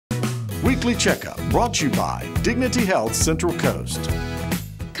Weekly Checkup, brought to you by Dignity Health Central Coast.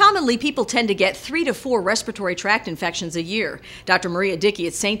 Commonly, people tend to get 3 to 4 respiratory tract infections a year. Dr. Maria Dickey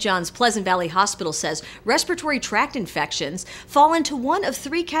at St. John's Pleasant Valley Hospital says respiratory tract infections fall into one of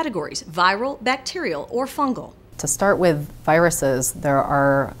 3 categories: viral, bacterial, or fungal. To start with viruses, there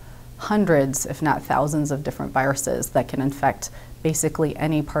are hundreds, if not thousands, of different viruses that can infect basically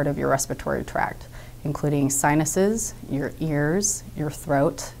any part of your respiratory tract, including sinuses, your ears, your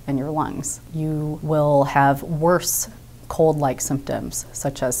throat, and your lungs. You will have worse cold-like symptoms,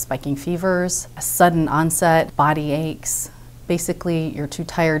 such as spiking fevers, a sudden onset, body aches. Basically, you're too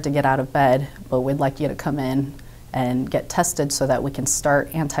tired to get out of bed, but we'd like you to come in and get tested so that we can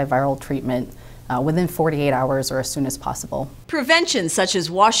start antiviral treatment within 48 hours or as soon as possible. Prevention, such as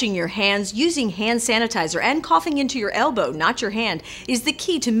washing your hands, using hand sanitizer, and coughing into your elbow, not your hand, is the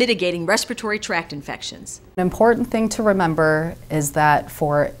key to mitigating respiratory tract infections. An important thing to remember is that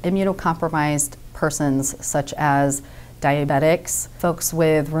for immunocompromised persons such as diabetics, folks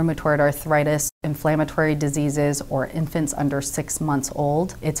with rheumatoid arthritis, inflammatory diseases, or infants under 6 months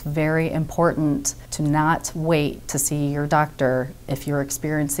old, it's very important to not wait to see your doctor if you're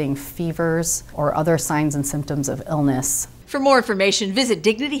experiencing fevers or other signs and symptoms of illness. For more information, visit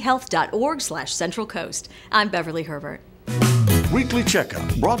dignityhealth.org/Central Coast. I'm Beverly Herbert. Weekly Checkup,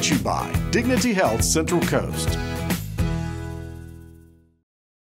 brought to you by Dignity Health Central Coast.